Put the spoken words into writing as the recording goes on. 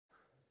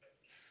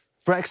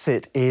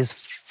Brexit is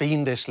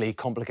fiendishly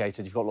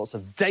complicated. You've got lots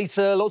of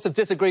data, lots of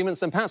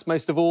disagreements, and perhaps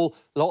most of all,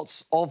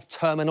 lots of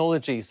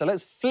terminology. So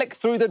let's flick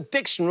through the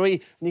dictionary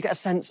and you get a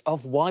sense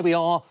of why we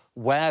are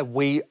where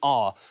we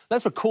are.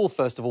 Let's recall,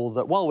 first of all,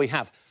 that while we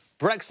have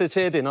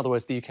Brexited, in other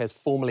words, the UK is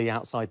formally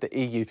outside the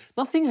EU,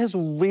 nothing has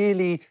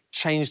really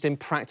changed in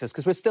practice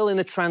because we're still in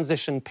a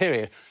transition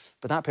period.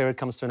 But that period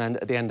comes to an end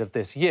at the end of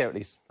this year, at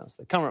least that's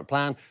the current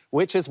plan,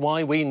 which is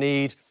why we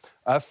need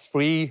a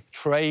free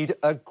trade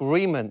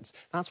agreement.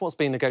 That's what's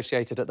being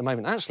negotiated at the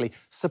moment. Actually,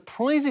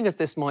 surprising as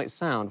this might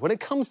sound, when it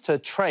comes to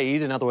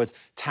trade, in other words,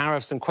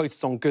 tariffs and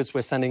quotas on goods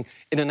we're sending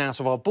in and out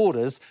of our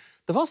borders,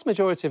 the vast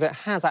majority of it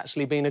has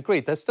actually been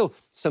agreed. There's still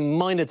some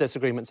minor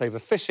disagreements over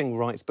fishing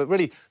rights, but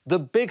really the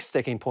big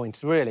sticking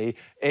point really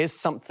is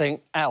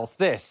something else.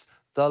 This,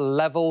 the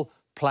level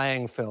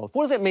playing field.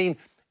 What does it mean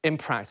in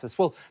practice?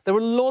 Well, there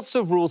are lots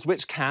of rules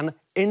which can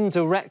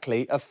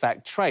indirectly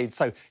affect trade.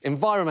 So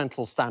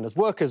environmental standards,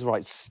 workers'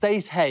 rights,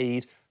 state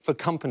aid for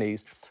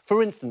companies.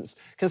 For instance,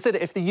 consider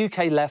if the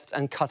UK left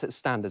and cut its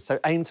standards, so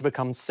aimed to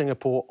become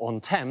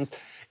Singapore-on-Thames,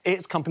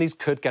 its companies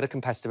could get a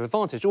competitive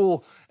advantage.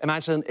 Or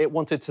imagine it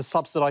wanted to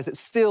subsidise its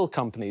steel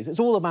companies. It's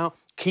all about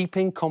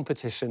keeping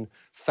competition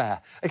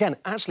fair. Again,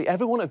 actually,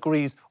 everyone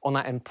agrees on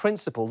that in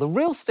principle. The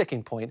real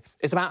sticking point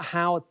is about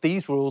how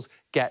these rules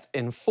get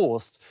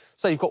enforced.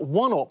 So you've got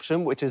one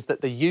option, which is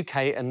that the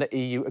UK and the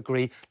EU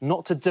agree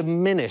not to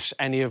diminish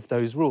any of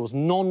those rules,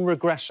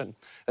 non-regression,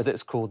 as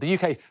it's called. The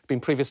UK had been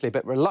previously a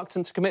bit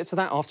reluctant to commit to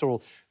that. After all,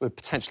 it would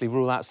potentially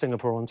rule out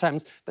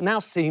Singapore-on-Thames, but now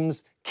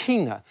seems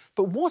keener.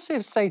 But what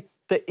if, say,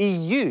 the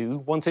EU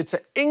wanted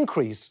to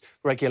increase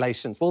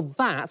regulations? Well,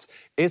 that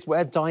is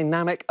where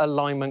dynamic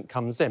alignment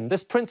comes in.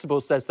 This principle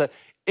says that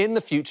in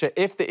the future,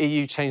 if the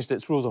EU changed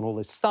its rules on all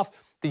this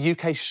stuff, the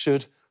UK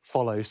should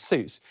follow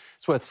suit.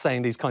 It's worth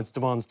saying these kinds of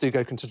demands do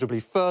go considerably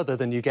further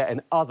than you get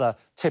in other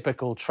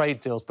typical trade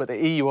deals, but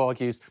the EU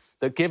argues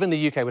that given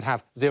the UK would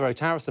have zero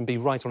tariffs and be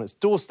right on its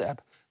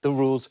doorstep, the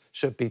rules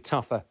should be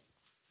tougher.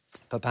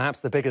 But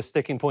perhaps the biggest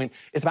sticking point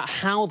is about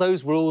how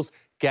those rules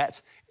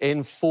get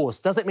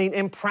enforced. Does it mean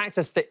in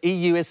practice the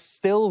EU is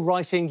still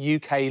writing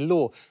UK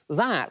law?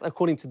 That,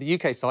 according to the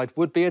UK side,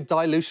 would be a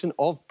dilution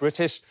of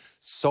British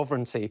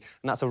sovereignty,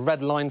 and that's a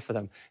red line for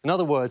them. In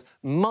other words,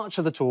 much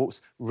of the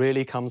talks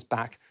really comes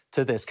back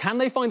to this. Can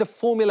they find a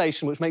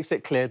formulation which makes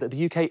it clear that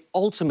the UK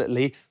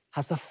ultimately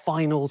has the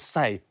final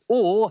say?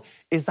 Or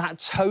is that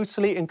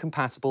totally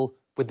incompatible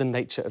with the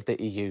nature of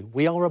the EU?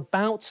 We are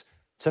about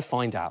to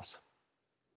find out.